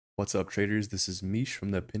What's up, traders? This is Mish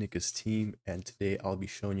from the Opinicus team, and today I'll be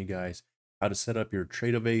showing you guys how to set up your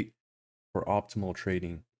Tradovate for optimal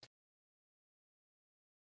trading.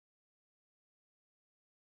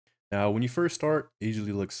 Now, when you first start, it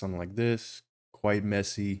usually looks something like this, quite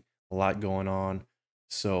messy, a lot going on.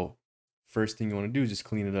 So first thing you want to do is just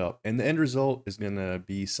clean it up. And the end result is going to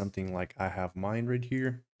be something like I have mine right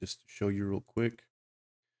here, just to show you real quick.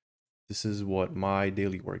 This is what my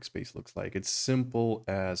daily workspace looks like. It's simple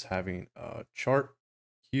as having a chart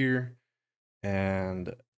here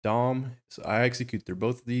and DOM. So I execute through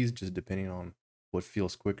both of these, just depending on what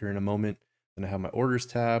feels quicker in a moment. Then I have my orders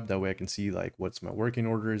tab. That way I can see like what's my working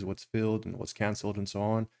orders, what's filled and what's canceled and so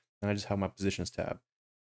on. And I just have my positions tab.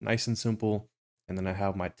 Nice and simple. And then I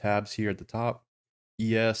have my tabs here at the top,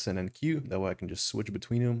 ES and then Q. That way I can just switch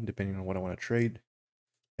between them depending on what I want to trade.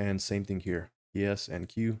 And same thing here, ES and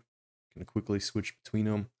Q. Can quickly switch between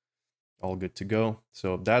them. All good to go.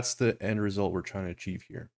 So that's the end result we're trying to achieve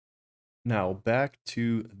here. Now back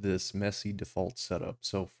to this messy default setup.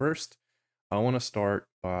 So first, I want to start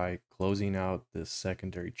by closing out this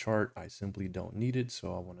secondary chart. I simply don't need it,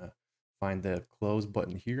 so I want to find the close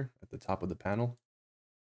button here at the top of the panel.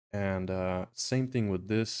 And same thing with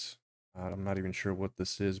this. I'm not even sure what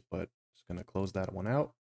this is, but just going to close that one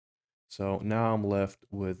out. So now I'm left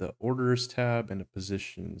with the orders tab and the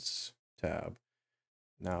positions tab.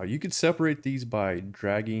 Now you could separate these by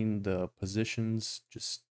dragging the positions,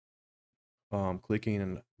 just clicking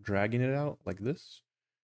and dragging it out like this,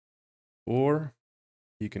 or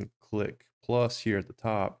you can click plus here at the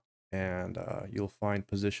top and you'll find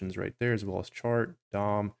positions right there as well as chart,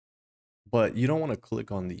 DOM. But you don't want to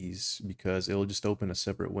click on these because it'll just open a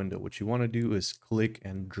separate window. What you want to do is click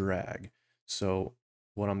and drag. So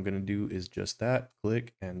what I'm going to do is just that,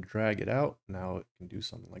 click and drag it out. Now it can do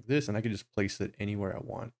something like this, and I can just place it anywhere I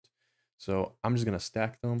want. So I'm just going to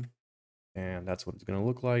stack them, and that's what it's going to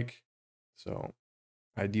look like. So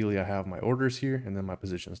ideally I have my orders here and then my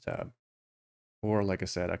positions tab. Or like I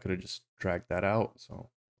said, I could have just dragged that out. So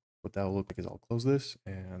what that will look like is I'll close this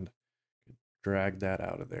and drag that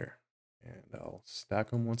out of there. And I'll stack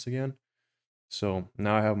them once again. So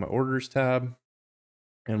now I have my orders tab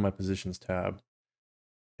and my positions tab.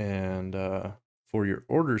 And for your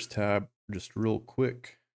orders tab, just real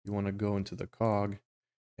quick, you want to go into the cog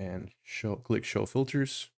and click show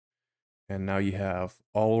filters. And now you have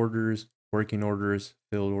all orders, working orders,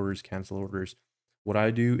 filled orders, cancel orders. What I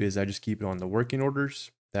do is I just keep it on the working orders.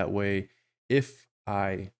 That way, if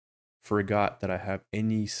I forgot that I have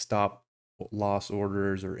any stop loss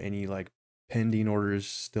orders or any like pending orders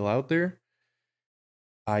still out there,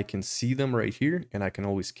 I can see them right here and I can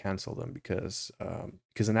always cancel them because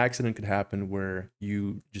an accident could happen where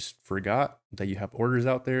you just forgot that you have orders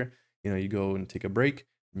out there. You know, you go and take a break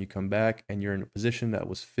and you come back and you're in a position that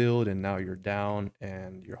was filled and now you're down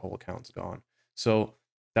and your whole account's gone. So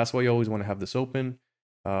that's why you always want to have this open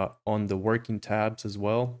on the working tabs as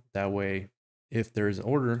well. That way, if there is an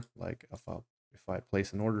order, like if I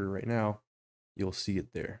place an order right now, you'll see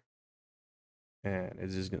it there. And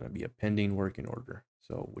it is going to be a pending working order.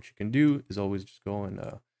 So what you can do is always just go and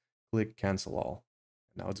click cancel all.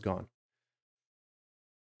 Now it's gone.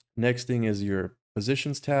 Next thing is your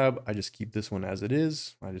positions tab. I just keep this one as it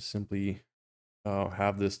is. I just simply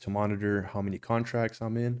have this to monitor how many contracts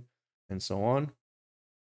I'm in and so on.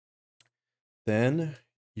 Then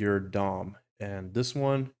your DOM, and this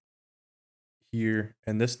one here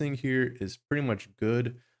and this thing here is pretty much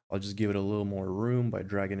good. I'll just give it a little more room by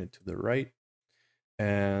dragging it to the right.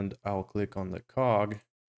 And I'll click on the cog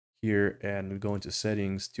here and go into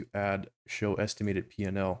settings to add show estimated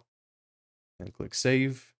P&L and click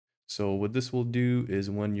save. So what this will do is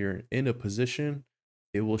when you're in a position,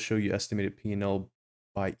 it will show you estimated P&L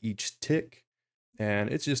by each tick. And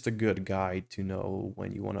it's just a good guide to know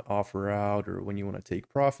when you want to offer out or when you want to take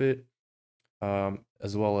profit,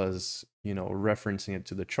 as well as, you know, referencing it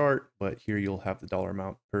to the chart. But here you'll have the dollar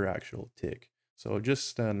amount per actual tick. So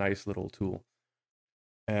just a nice little tool.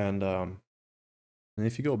 And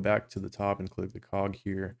if you go back to the top and click the cog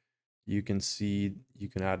here, you can see you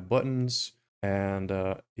can add buttons. And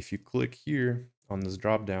if you click here on this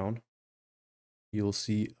drop down, you'll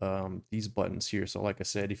see these buttons here. So like I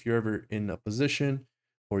said, if you're ever in a position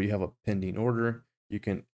or you have a pending order, you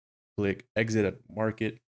can click exit at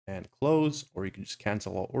market and close, or you can just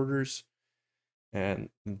cancel all orders and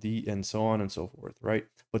so on and so forth, right?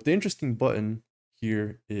 But the interesting button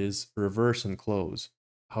here is reverse and close.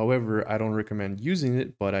 However, I don't recommend using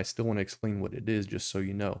it, but I still want to explain what it is just so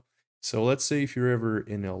you know. So let's say if you're ever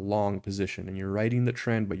in a long position and you're riding the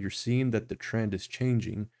trend, but you're seeing that the trend is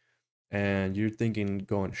changing and you're thinking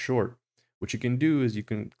going short. what you can do is you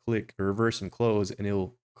can click reverse and close, and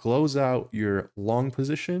it'll close out your long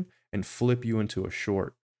position and flip you into a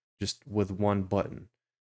short just with one button.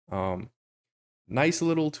 Um, Nice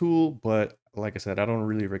little tool, but like I said, I don't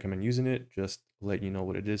really recommend using it. Just let you know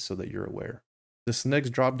what it is so that you're aware. This next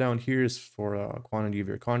drop down here is for quantity of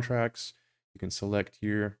your contracts. You can select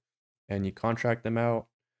here and you contract them out.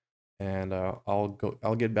 And I'll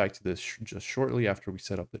get back to this just shortly after we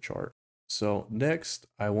set up the chart. So next,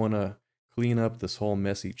 I want to clean up this whole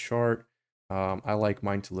messy chart. I like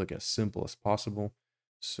mine to look as simple as possible.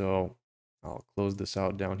 So I'll close this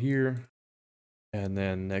out down here. And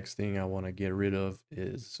then next thing I want to get rid of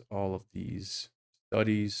is all of these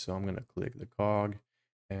studies. So I'm going to click the cog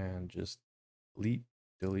and just delete,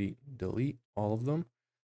 delete, delete all of them.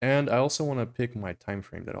 And I also want to pick my time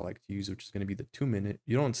frame that I like to use, which is going to be the 2-minute.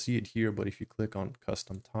 You don't see it here, but if you click on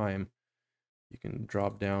custom time, you can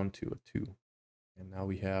drop down to a 2. And now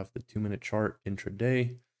we have the 2-minute chart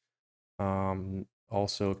intraday.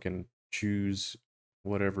 Also can choose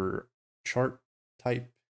whatever chart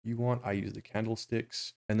type you want. I use the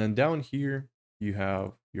candlesticks. And then down here, you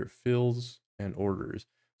have your fills and orders.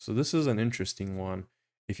 So this is an interesting one.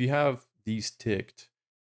 If you have these ticked,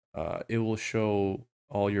 it will show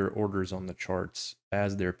all your orders on the charts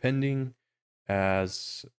as they're pending,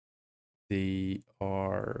 as they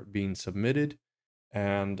are being submitted,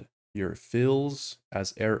 and your fills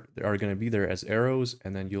as are going to be there as arrows,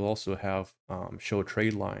 and then you'll also have show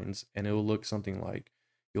trade lines, and it will look something like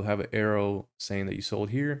you'll have an arrow saying that you sold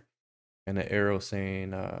here, and an arrow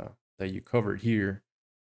saying that you covered here,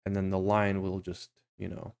 and then the line will just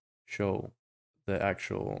show the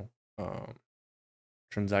actual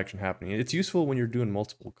transaction happening. It's useful when you're doing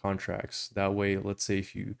multiple contracts. That way, let's say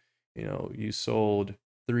if you sold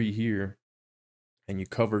 3 here and you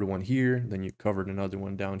covered one here, then you covered another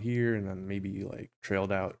one down here, and then maybe you like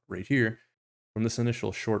trailed out right here. From this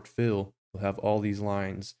initial short fill, you'll have all these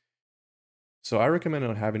lines. So I recommend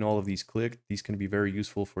on having all of these clicked. These can be very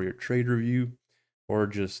useful for your trade review or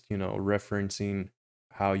just, referencing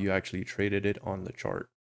how you actually traded it on the chart.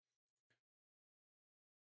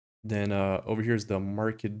 Then over here is the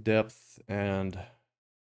market depth and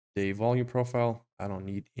day volume profile. I don't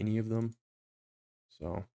need any of them, so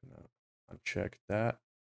I'm gonna uncheck that.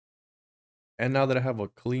 And now that I have a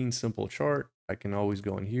clean, simple chart, I can always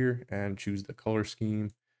go in here and choose the color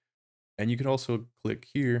scheme. And you can also click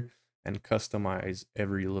here and customize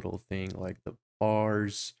every little thing like the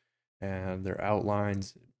bars and their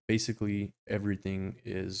outlines. Basically, everything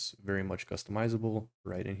is very much customizable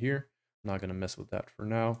right in here. I'm not gonna mess with that for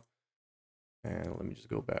now. And let me just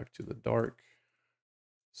go back to the dark,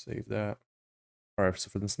 save that. All right,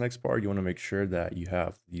 so for this next part, you want to make sure that you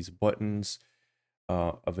have these buttons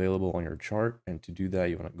available on your chart. And to do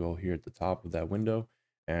that, you want to go here at the top of that window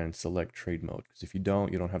and select trade mode. Because if you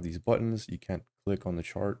don't have these buttons, you can't click on the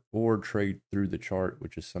chart or trade through the chart,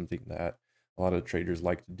 which is something that a lot of traders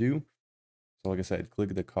like to do. So like I said,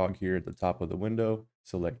 click the cog here at the top of the window,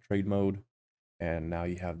 select trade mode, and now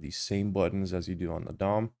you have these same buttons as you do on the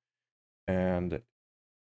DOM. And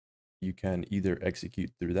you can either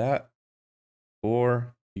execute through that,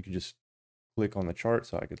 or you can just click on the chart.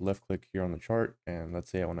 So I could left click here on the chart, and let's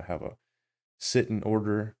say I want to have a sit in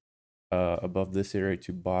order above this area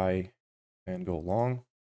to buy and go long.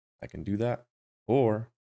 I can do that. Or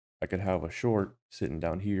I could have a short sitting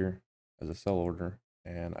down here as a sell order,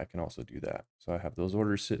 and I can also do that. So I have those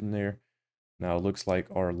orders sitting there. Now it looks like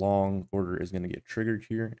our long order is going to get triggered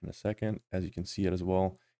here in a second, as you can see it as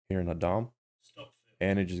well here in the DOM.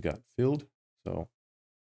 And it just got filled. So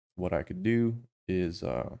what I could do is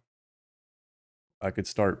I could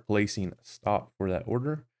start placing a stop for that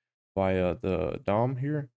order via the DOM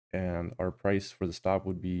here, and our price for the stop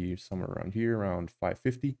would be somewhere around here, around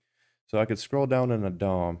 550. So I could scroll down in the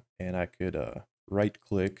DOM and I could right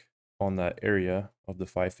click on that area of the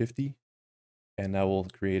 550, and that will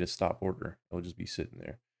create a stop order. It'll just be sitting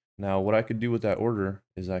there. Now what I could do with that order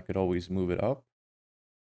is I could always move it up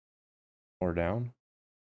or down,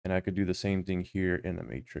 and I could do the same thing here in the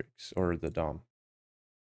matrix or the DOM.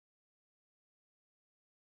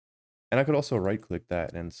 And I could also right click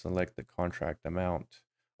that and select the contract amount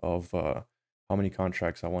of how many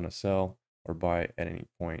contracts I want to sell or buy at any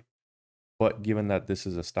point. But given that this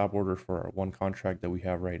is a stop order for our one contract that we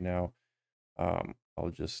have right now, I'll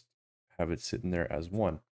just have it sitting there as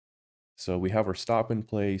 1. So we have our stop in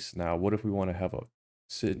place. Now, what if we want to have a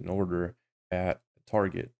sit in order at a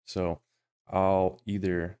target? So I'll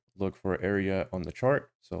either look for an area on the chart.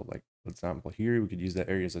 So like, for example, here, we could use that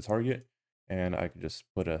area as a target, and I could just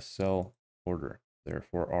put a sell order there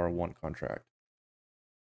for our one contract.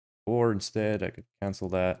 Or instead, I could cancel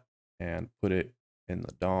that and put it in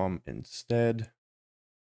the DOM instead.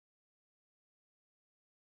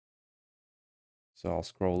 So I'll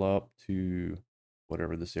scroll up to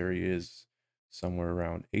whatever this area is, somewhere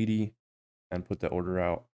around 80, and put the order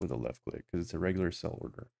out with a left click because it's a regular sell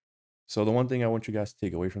order. So the one thing I want you guys to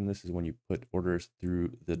take away from this is when you put orders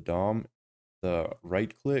through the DOM, the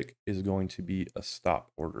right click is going to be a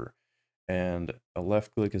stop order and a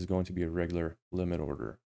left click is going to be a regular limit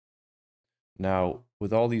order. Now,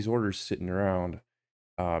 with all these orders sitting around,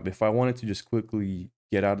 if I wanted to just quickly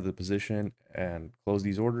get out of the position and close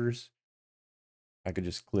these orders, I could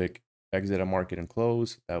just click exit a market and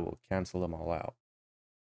close. That will cancel them all out.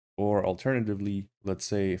 Or alternatively, let's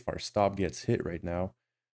say if our stop gets hit right now,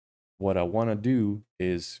 what I want to do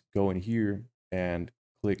is go in here and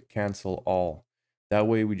click cancel all. That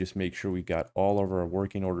way we just make sure we got all of our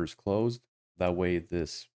working orders closed. That way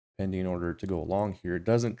this pending order to go along here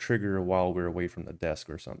doesn't trigger while we're away from the desk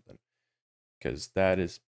or something, because that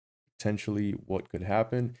is potentially what could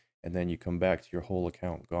happen. And then you come back to your whole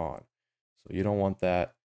account gone. So you don't want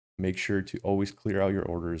that. Make sure to always clear out your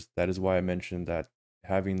orders. That is why I mentioned that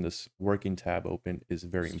having this working tab open is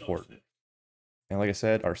very important. And like I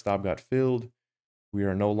said, our stop got filled. We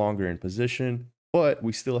are no longer in position, but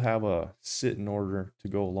we still have a sit in order to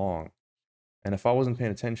go along. And if I wasn't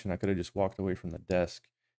paying attention, I could have just walked away from the desk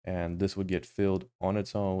and this would get filled on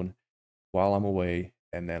its own while I'm away.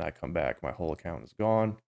 And then I come back, my whole account is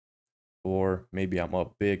gone. Or maybe I'm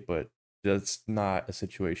up big, but that's not a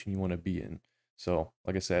situation you want to be in. So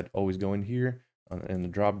like I said, always go in here in the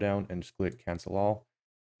drop down and just click cancel all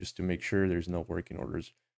just to make sure there's no working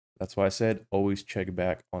orders. That's why I said always check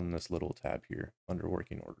back on this little tab here under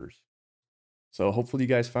working orders. So hopefully you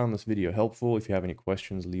guys found this video helpful. If you have any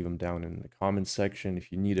questions, leave them down in the comments section.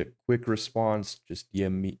 If you need a quick response, just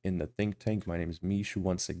DM me in the think tank. My name is Mish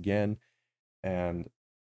once again. And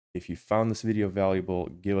if you found this video valuable,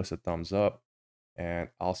 give us a thumbs up and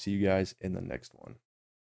I'll see you guys in the next one.